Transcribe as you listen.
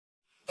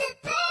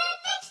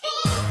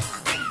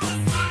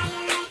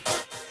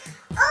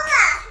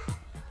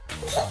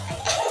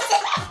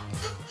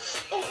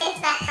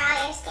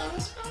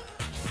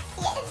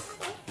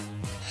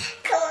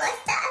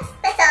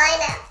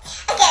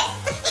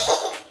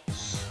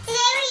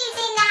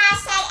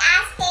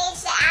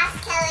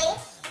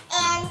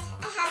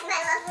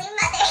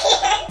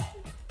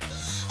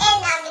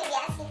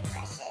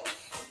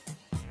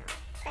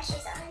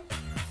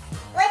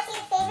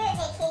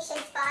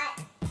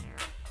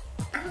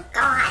Oh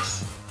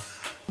gosh.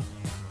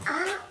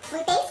 We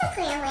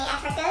basically only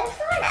ever go to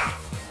Florida.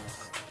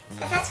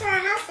 Because that's where our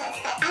house is.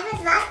 But I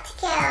would love to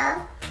go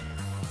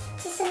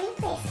to some new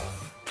places.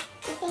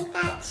 I think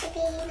that should be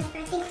my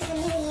first thing for the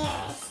new year,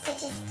 is to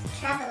just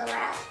travel the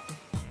world.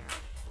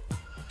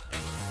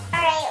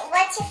 Alright,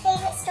 what's your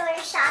favorite store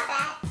to shop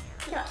at?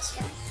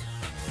 Nordstrom.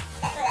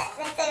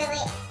 That's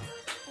literally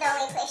the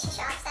only place she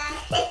shops at.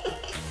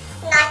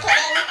 Not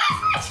kidding.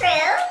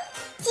 True.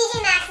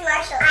 TJ Maxx and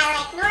Marshalls. I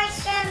like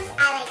Nordstrom's,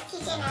 I like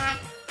TJ Maxx,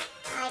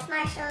 I like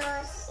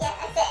Marshalls. Yeah,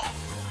 that's it.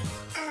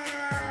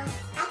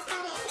 That's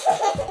about it.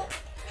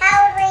 How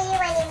old were you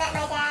when you met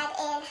my dad,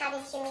 and how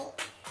did you meet?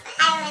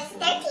 I was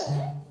 13,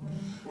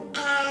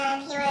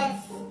 and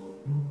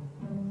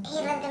he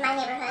lived in my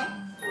neighborhood.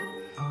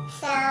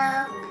 So,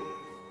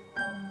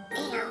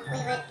 you know, we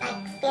would like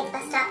be at the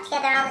bus stop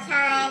together all the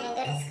time and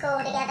go to school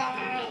together,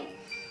 and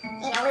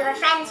you know, we were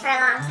friends for a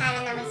long time,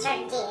 and then we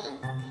started dating,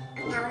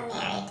 and now we're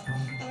married,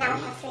 and now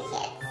we have 3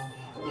 kids,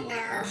 and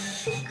now...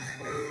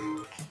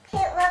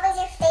 What was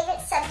your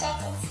favorite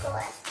subject in school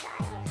as a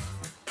child?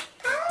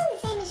 Probably the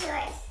same as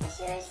yours. Is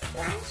yours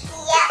lunch?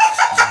 Yeah.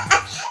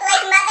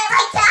 Like mother,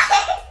 like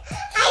daughter.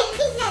 I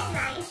think that's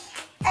mine.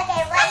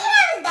 Okay, what do you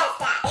know best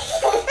at?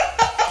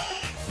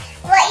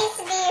 What used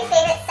to be your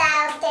favorite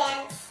style of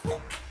dance?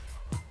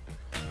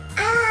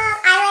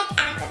 I like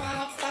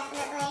acrobatics,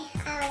 definitely.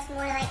 I was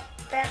more like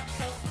broke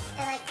type. I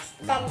like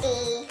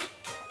bendy,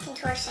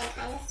 contortion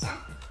kind of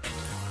stuff.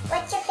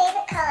 What's your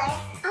favorite color?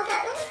 Oh,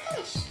 let me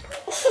finish.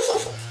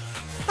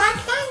 Back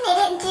then, they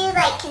didn't do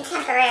like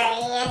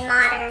contemporary and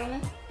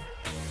modern.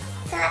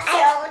 So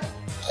old.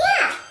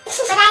 Yeah.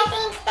 But I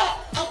think that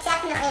it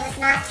definitely was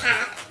not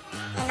tap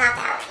and not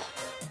ballet.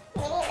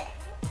 Me neither.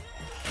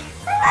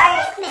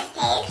 Alright, Miss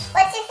Paige.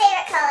 What's your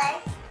favorite color?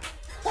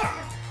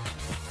 Yellow.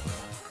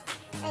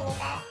 I knew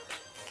that.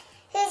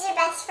 Who's your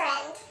best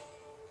friend?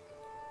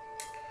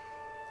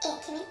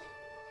 Anthony.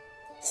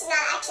 She's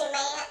not actually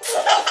my aunt.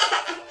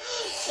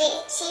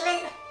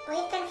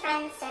 We've been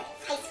friends since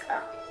high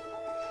school.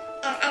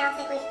 And I don't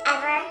think we've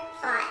ever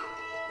fought,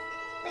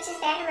 which is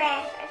very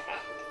rare for a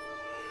friend.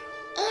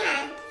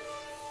 And,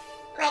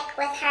 like,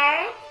 with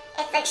her,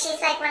 it's like she's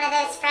like one of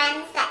those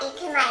friends that you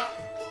can, like,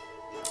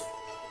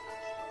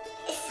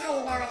 this is how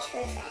you know a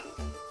true friend.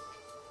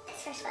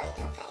 Because first of all, you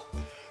don't fight.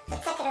 But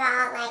second of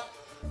all, like,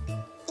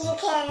 you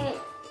can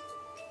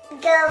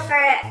go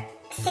for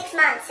 6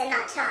 months and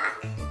not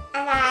talk.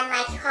 And then,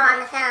 like, you call on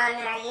the phone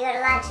or you go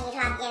to lunch and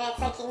you're talking, and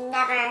it's like you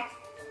never...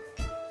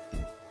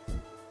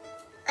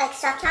 like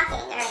stop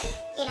talking, or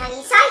you know,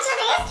 you saw each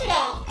other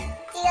yesterday.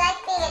 Do you like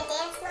being a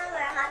dance mom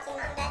or a hockey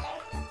mom better?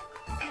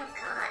 Oh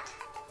God.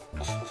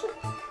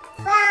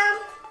 Well,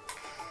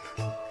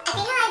 I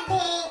think I like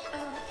being.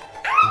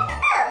 I like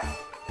both.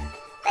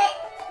 But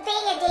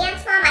being a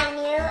dance mom, I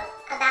knew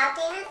about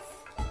dance,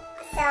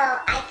 so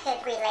I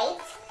could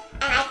relate,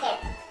 and I could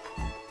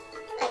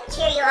like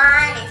cheer you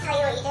on and tell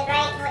you what you did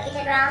right and what you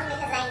did wrong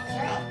because I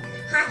knew it.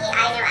 Hockey,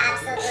 I know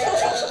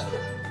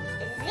absolutely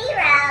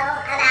zero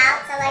about,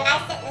 so like I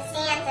sit in the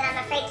stands and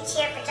I'm afraid to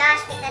cheer for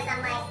Josh because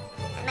I'm like,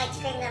 I might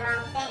scream the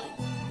wrong thing.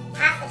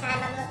 Half the time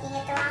I'm looking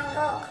at the wrong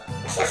goal.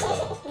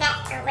 Net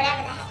or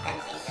whatever the heck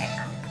them things are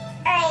called.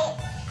 Alright,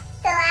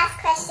 the last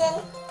question.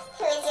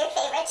 Who is your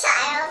favorite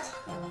child?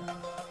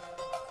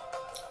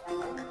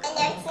 I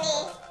know it's me.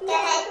 Go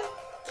ahead.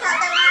 Tell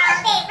them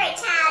your favorite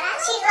child.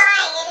 She's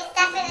lying, it is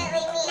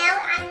definitely me. No,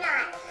 I'm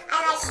not.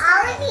 I like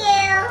all of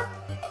you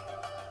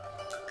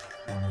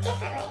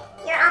differently.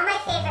 You're all my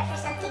favorite for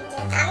something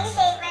different. I'm your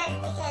favorite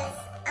because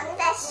I'm the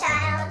best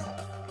child.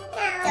 No,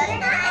 you're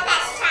not the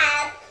best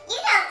child. You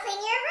don't clean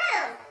your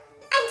room.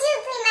 I do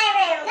clean my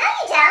room. No,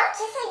 you don't.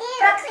 Yes, I do.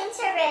 Brooke cleans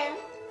her room.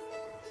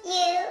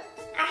 You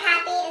are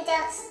happy and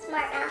don't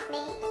smart mouth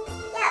me.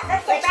 Yeah,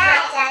 Brooke's a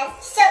brat. Does.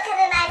 She'll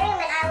come in my room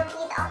and I will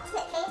be the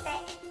ultimate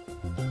favorite.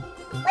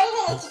 What do you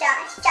think it's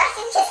Josh? Josh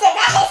is just a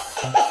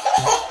mess.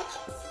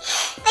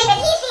 But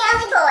he's the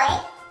only boy.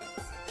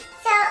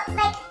 So,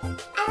 like,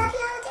 I love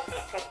you all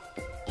different for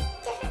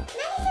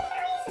many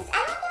different reasons. I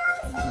love you all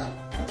the same.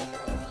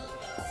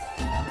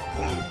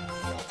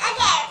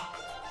 Okay.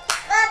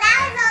 Well, that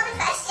was all the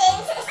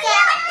questions. So, you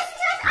want to listen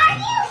to us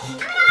argue?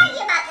 I'm going to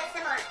argue about this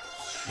some more.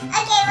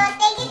 Okay, well,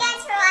 thank you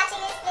guys for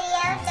watching this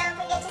video. Don't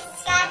forget to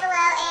subscribe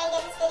below and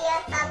give this video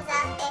a thumbs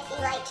up if you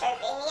like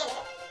chirping in it.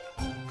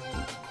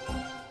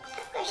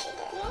 Of course you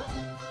did, right?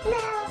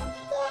 No.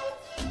 Yes.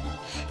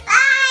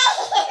 Bye!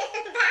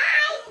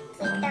 Bye!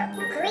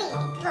 Green.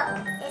 Look,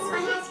 this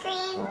one has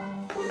green.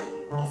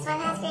 This one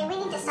has green. We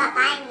need to stop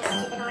buying these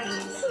stupid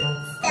oranges.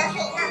 Still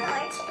hating on the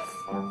oranges.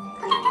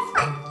 Look at this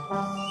one.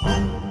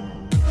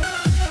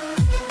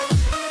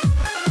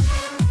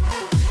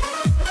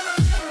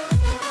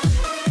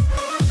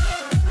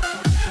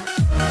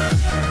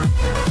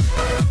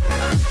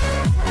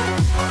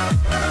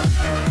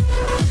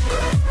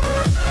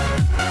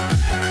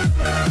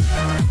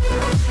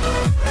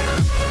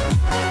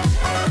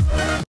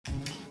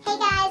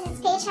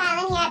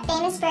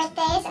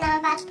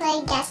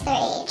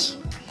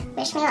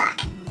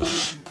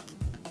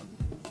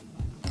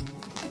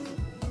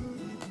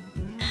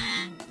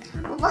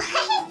 What?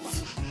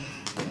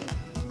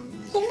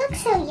 He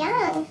looks so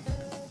young.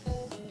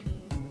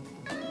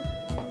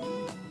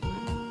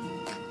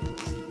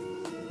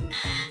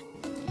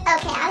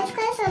 Okay, I was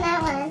close on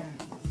that one.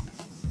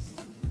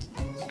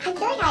 I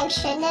feel like I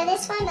should know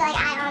this one, but like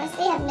I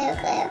honestly have no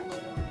clue.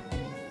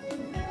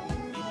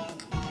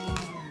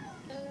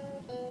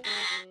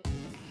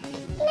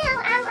 No,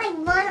 I'm like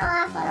one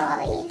off on all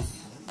these.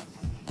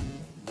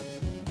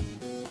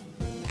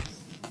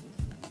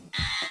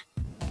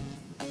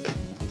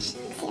 She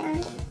looks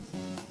young.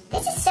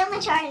 This is so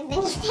much harder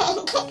than you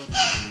think.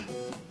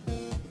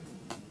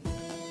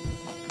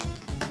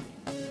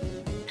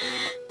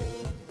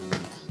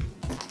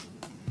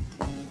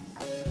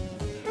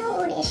 How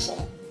old is she?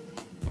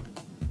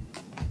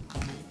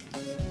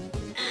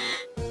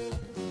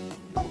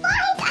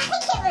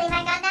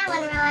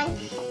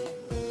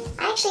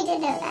 I actually did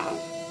know that.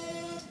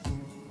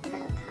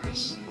 Oh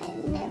gosh, I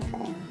have no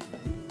clue.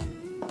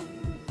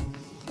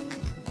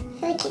 I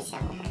feel like he's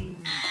younger.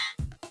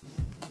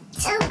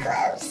 So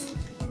close.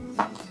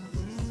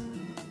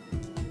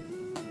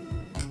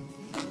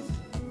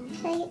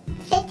 Like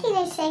 15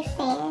 or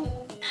 16.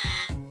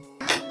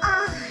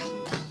 Oh,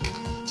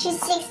 she was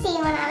 16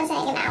 when I was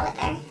hanging out with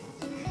her.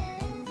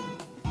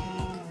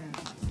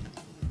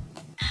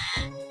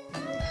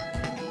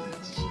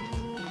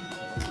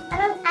 I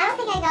don't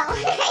think I got one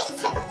right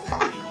so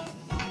far.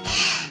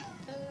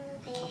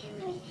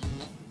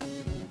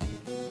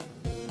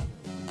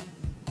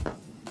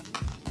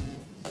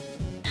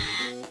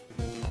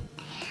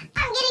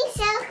 I'm getting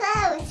so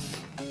close.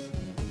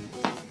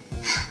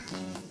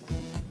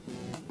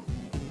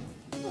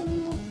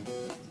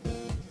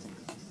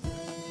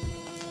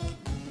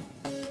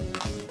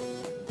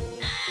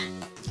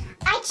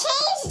 I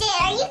changed it.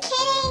 Are you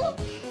kidding?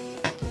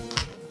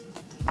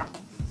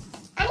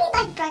 I need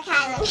like Brooke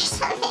Hyland or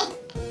something.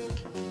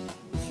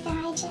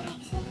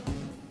 Jackson.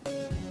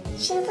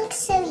 She looks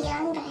so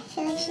young, but I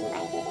feel like she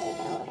might be a little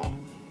bit older.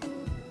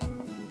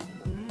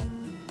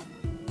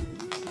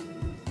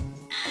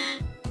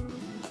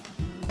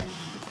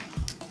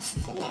 This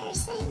is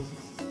embarrassing.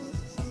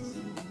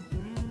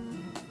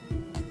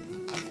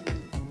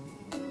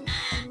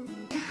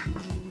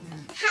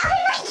 How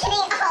am I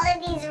getting all of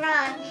these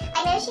wrong? I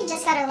know she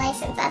just got her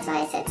license, that's why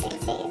I said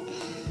 16.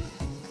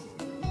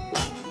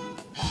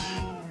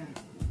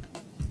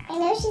 I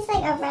know she's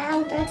like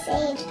around Brooke's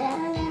age, but I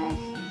don't know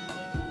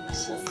if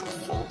she's 16.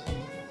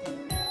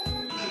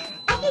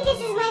 I think this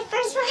is my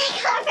first one I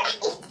got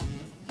right.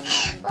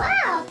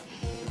 Wow.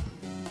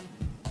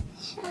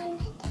 Shawn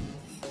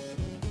Mendes.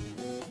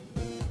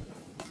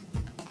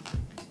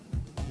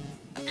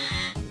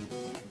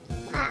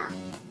 Wow.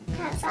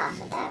 Hats off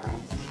with that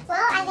one.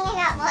 Well, I think I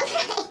got one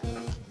right.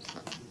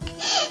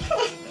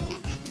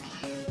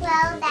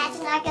 Well, that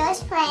did not go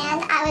as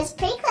planned. I was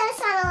pretty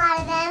close on a lot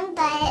of them,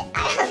 but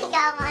I only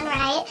got one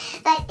right.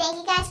 But thank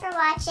you guys for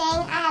watching.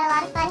 I had a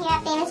lot of fun here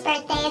at Famous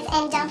Birthdays,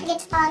 and don't forget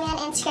to follow me on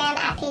Instagram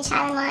at Paige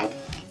Hyland 1.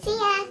 See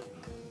ya!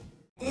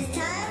 It's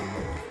time.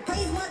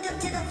 Please walk up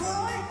to the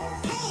floor.